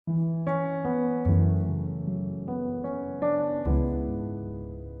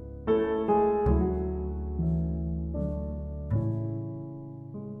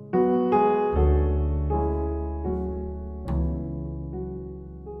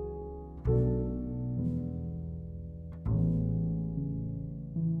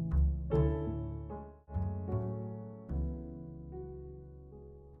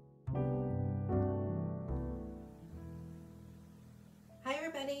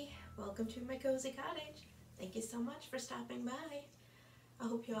Welcome to my cozy cottage. Thank you so much for stopping by. I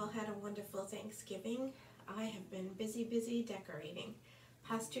hope you all had a wonderful Thanksgiving. I have been busy decorating.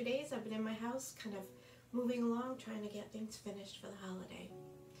 Past 2 days I've been in my house kind of moving along trying to get things finished for the holiday.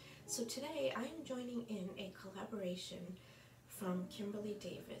 So today I am joining in a collaboration from Kimberly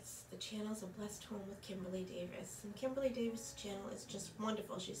Davis. The channel's A Blessed Home with Kimberly Davis. And Kimberly Davis' channel is just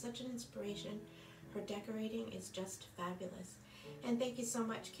wonderful. She's such an inspiration. Her decorating is just fabulous. And thank you so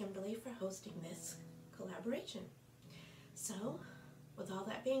much, Kimberly, for hosting this collaboration. So, with all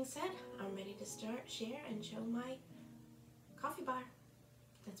that being said, I'm ready to start, share, and show my coffee bar.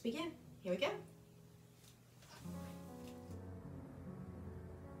 Let's begin. Here we go.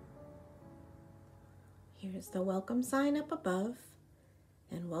 Here's the welcome sign up above,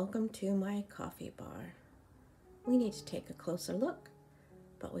 and welcome to my coffee bar. We need to take a closer look,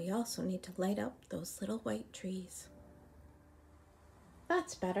 but we also need to light up those little white trees.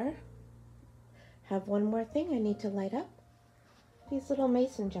 That's better. Have one more thing I need to light up. These little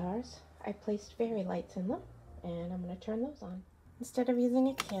mason jars, I placed fairy lights in them, and I'm going to turn those on. Instead of using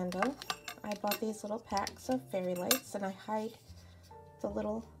a candle, I bought these little packs of fairy lights, and I hide the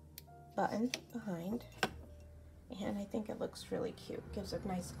little button behind, and I think it looks really cute. Gives a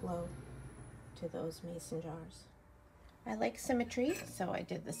nice glow to those mason jars. I like symmetry, so I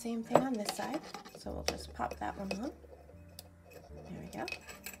did the same thing on this side. So we'll just pop that one on. There we go.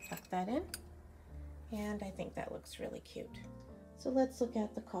 Tuck that in. And I think that looks really cute. So let's look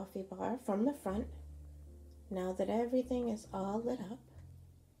at the coffee bar from the front. Now that everything is all lit up.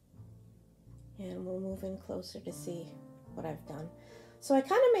 And we'll move in closer to see what I've done. So I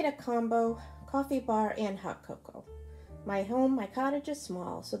kind of made a combo, coffee bar and hot cocoa. My cottage is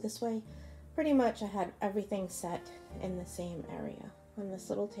small, so this way pretty much I had everything set in the same area on this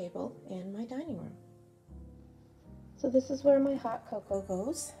little table in my dining room. So this is where my hot cocoa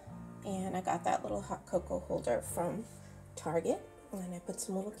goes, and I got that little hot cocoa holder from Target, and I put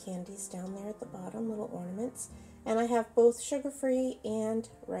some little candies down there at the bottom, little ornaments, and I have both sugar-free and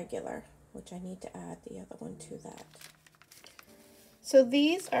regular, which I need to add the other one to that. So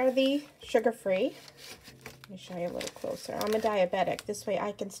these are the sugar-free. Let me show you a little closer. I'm a diabetic. This way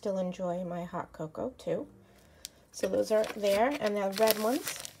I can still enjoy my hot cocoa too. So those are there, and the red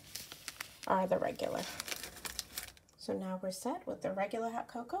ones are the regular. So now we're set with the regular hot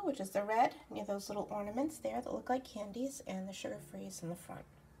cocoa, which is the red, near those little ornaments there that look like candies, and the sugar-free is in the front.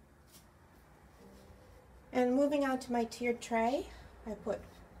 And moving on to my tiered tray, I put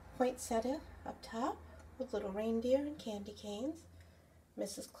poinsettia up top with little reindeer and candy canes,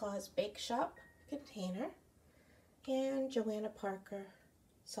 Mrs. Claus Bake Shop container, and Joanna Parker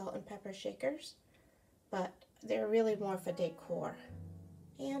salt and pepper shakers, but they're really more for decor,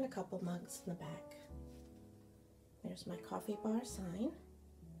 and a couple mugs in the back. There's my coffee bar sign,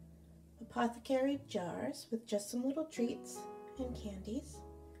 apothecary jars with just some little treats and candies,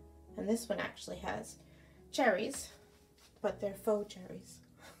 and this one actually has cherries, but they're faux cherries.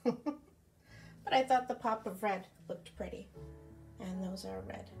 But I thought the pop of red looked pretty, and those are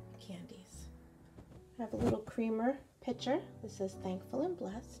red candies. I have a little creamer pitcher. This says thankful and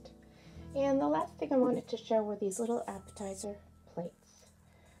blessed. And the last thing I wanted to show were these little appetizer plates.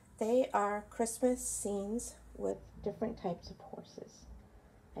 They are Christmas scenes with different types of horses.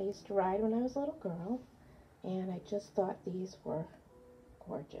 I used to ride when I was a little girl, and I just thought these were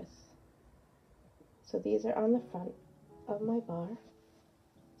gorgeous. So these are on the front of my bar.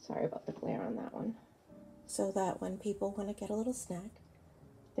 Sorry about the glare on that one. So that when people want to get a little snack,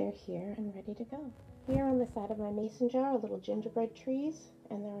 they're here and ready to go. Here on the side of my mason jar are little gingerbread trees,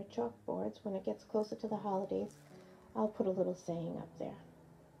 and there are chalkboards. When it gets closer to the holidays, I'll put a little saying up there.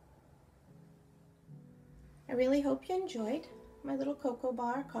 I really hope you enjoyed my little cocoa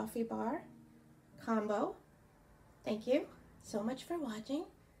bar, coffee bar combo. Thank you so much for watching,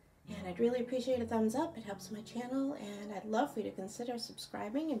 and I'd really appreciate a thumbs up. It helps my channel, and I'd love for you to consider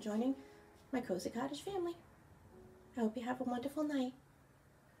subscribing and joining my Cozy Cottage family. I hope you have a wonderful night.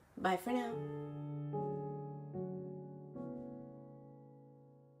 Bye for now.